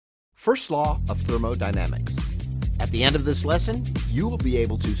First law of thermodynamics. At the end of this lesson, you will be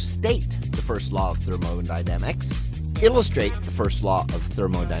able to state the first law of thermodynamics, illustrate the first law of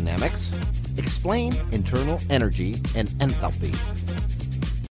thermodynamics, explain internal energy and enthalpy.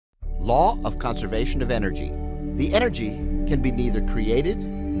 Law of conservation of energy. The energy can be neither created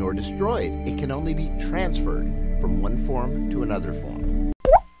nor destroyed. It can only be transferred from one form to another form.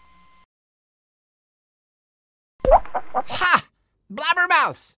 Ha!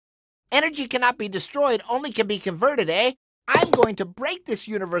 Blabbermouths! Energy cannot be destroyed, only can be converted, eh? I'm going to break this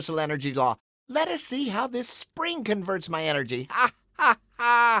universal energy law. Let us see how this spring converts my energy. Ha, ha,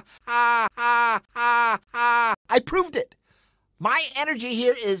 ha, ha, ha, ha, ha. I proved it. My energy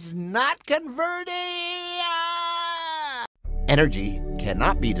here is not converting. Energy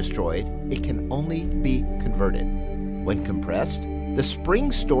cannot be destroyed. It can only be converted. When compressed, the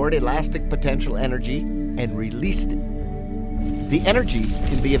spring stored elastic potential energy and released it. The energy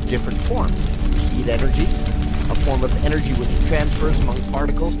can be of different forms. Heat energy, a form of energy which transfers among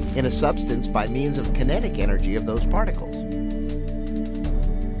particles in a substance by means of kinetic energy of those particles.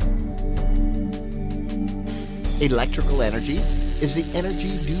 Electrical energy is the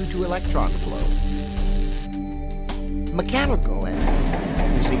energy due to electron flow. Mechanical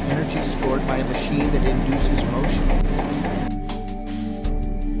energy is the energy stored by a machine that induces motion.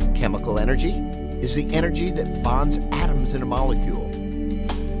 Chemical energy is the energy that bonds atoms in a molecule.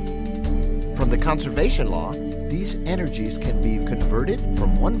 From the conservation law, these energies can be converted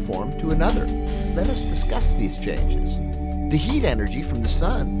from one form to another. Let us discuss these changes. The heat energy from the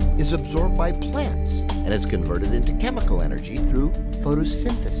sun is absorbed by plants and is converted into chemical energy through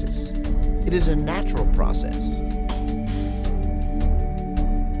photosynthesis. It is a natural process.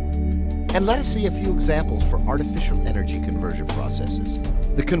 And let us see a few examples for artificial energy conversion processes.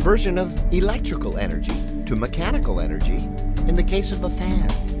 The conversion of electrical energy to mechanical energy in the case of a fan.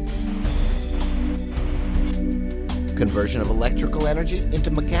 Conversion of electrical energy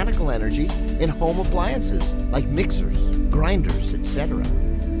into mechanical energy in home appliances like mixers, grinders, etc.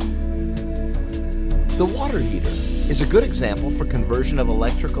 The water heater is a good example for conversion of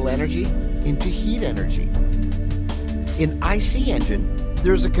electrical energy into heat energy. In IC engine,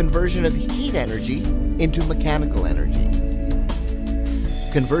 there is a conversion of heat energy into mechanical energy.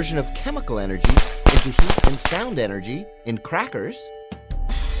 Conversion of chemical energy into heat and sound energy in crackers,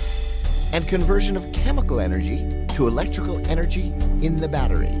 and conversion of chemical energy to electrical energy in the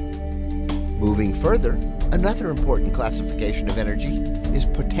battery. Moving further, another important classification of energy is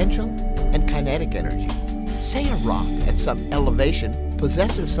potential and kinetic energy. Say a rock at some elevation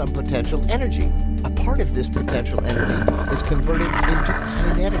possesses some potential energy. A part of this potential energy is converted into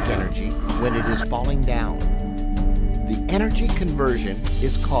kinetic energy when it is falling down. The energy conversion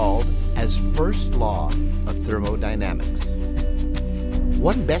is called as first law of thermodynamics.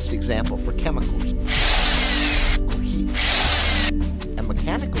 One best example for chemical heat and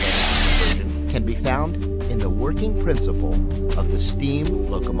mechanical energy conversion can be found in the working principle of the steam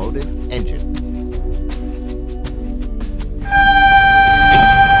locomotive engine.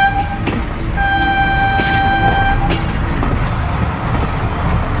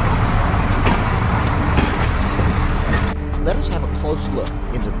 Let us have a close look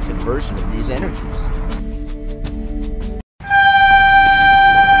into the conversion of these energies.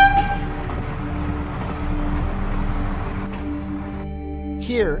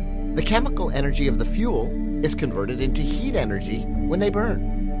 Here, the chemical energy of the fuel is converted into heat energy when they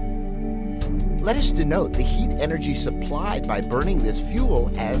burn. Let us denote the heat energy supplied by burning this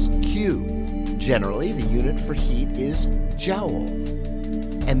fuel as Q. Generally, the unit for heat is joule.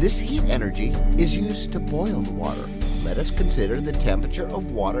 And this heat energy is used to boil the water. Let us consider the temperature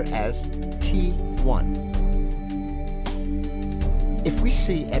of water as T1. If we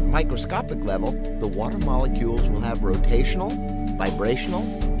see at microscopic level, the water molecules will have rotational, vibrational,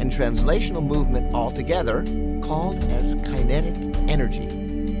 and translational movement all together, called as kinetic energy.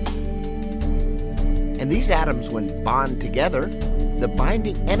 And these atoms, when bond together, the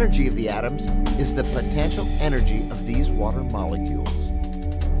binding energy of the atoms is the potential energy of these water molecules.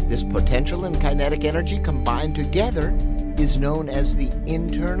 This potential and kinetic energy combined together is known as the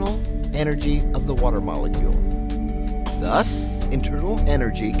internal energy of the water molecule. Thus, internal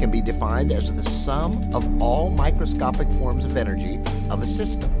energy can be defined as the sum of all microscopic forms of energy of a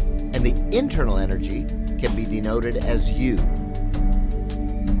system, and the internal energy can be denoted as U.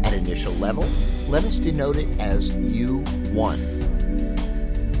 At initial level, let us denote it as U1.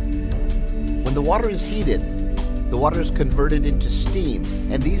 When the water is heated, the water is converted into steam,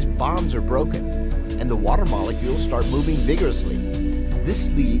 and these bonds are broken, and the water molecules start moving vigorously. This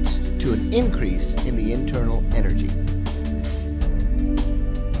leads to an increase in the internal energy.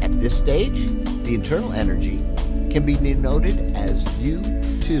 At this stage, the internal energy can be denoted as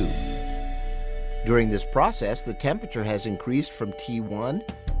U2. During this process, the temperature has increased from T1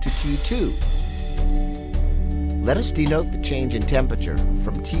 to T2. Let us denote the change in temperature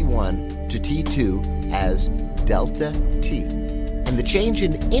from T1 to T2 as delta T. And the change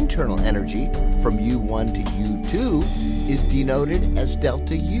in internal energy from U1 to U2 is denoted as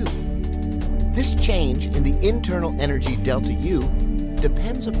delta U. This change in the internal energy delta U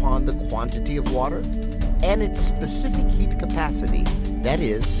depends upon the quantity of water and its specific heat capacity, that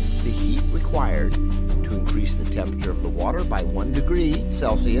is, the heat required to increase the temperature of the water by 1 degree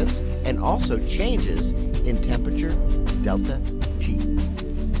Celsius, and also changes in temperature delta T.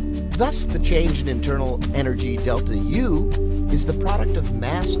 Thus, the change in internal energy delta U is the product of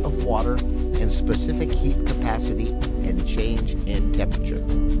mass of water and specific heat capacity and change in temperature.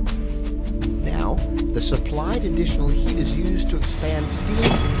 Now, the supplied additional heat is used to expand steam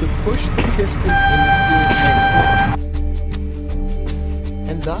to push the piston in the steam engine.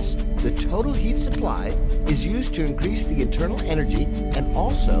 And thus, the total heat supplied is used to increase the internal energy and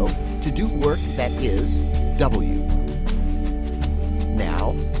also to do work that is W.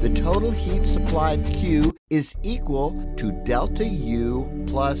 Now, the total heat supplied Q is equal to delta U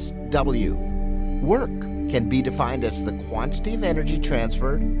plus W. Work can be defined as the quantity of energy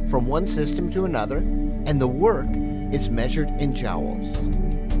transferred from one system to another, and the work is measured in joules.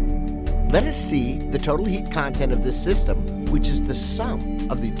 Let us see the total heat content of this system, which is the sum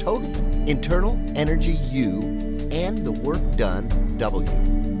of the total internal energy U and the work done W.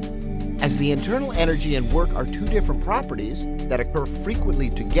 As the internal energy and work are two different properties that occur frequently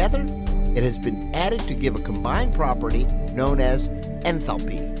together, it has been added to give a combined property known as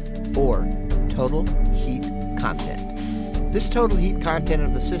enthalpy, or total heat content. This total heat content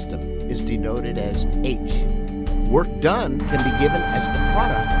of the system is denoted as H. Work done can be given as the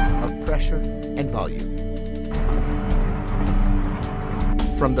product of pressure and volume.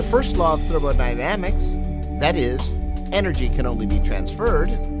 From the first law of thermodynamics, that is, energy can only be transferred,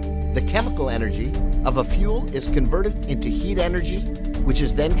 the chemical energy of a fuel is converted into heat energy, which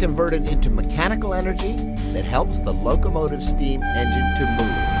is then converted into mechanical energy that helps the locomotive steam engine to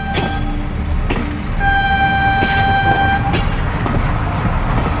move.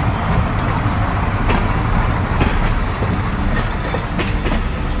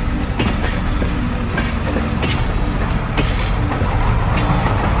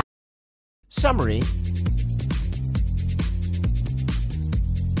 Summary: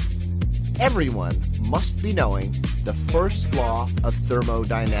 everyone must be knowing the first law of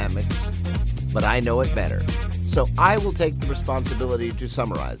thermodynamics, but I know it better, so I will take the responsibility to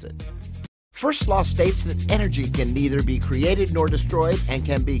summarize it. First law states that energy can neither be created nor destroyed and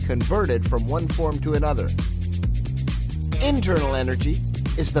can be converted from one form to another. Internal energy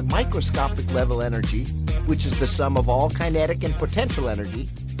is the microscopic level energy, which is the sum of all kinetic and potential energy,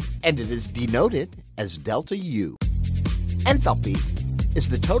 and it is denoted as delta U. Enthalpy is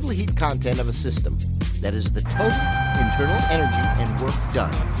the total heat content of a system, that is the total internal energy and work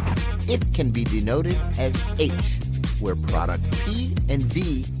done. It can be denoted as H, where product P and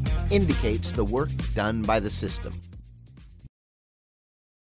V indicates the work done by the system.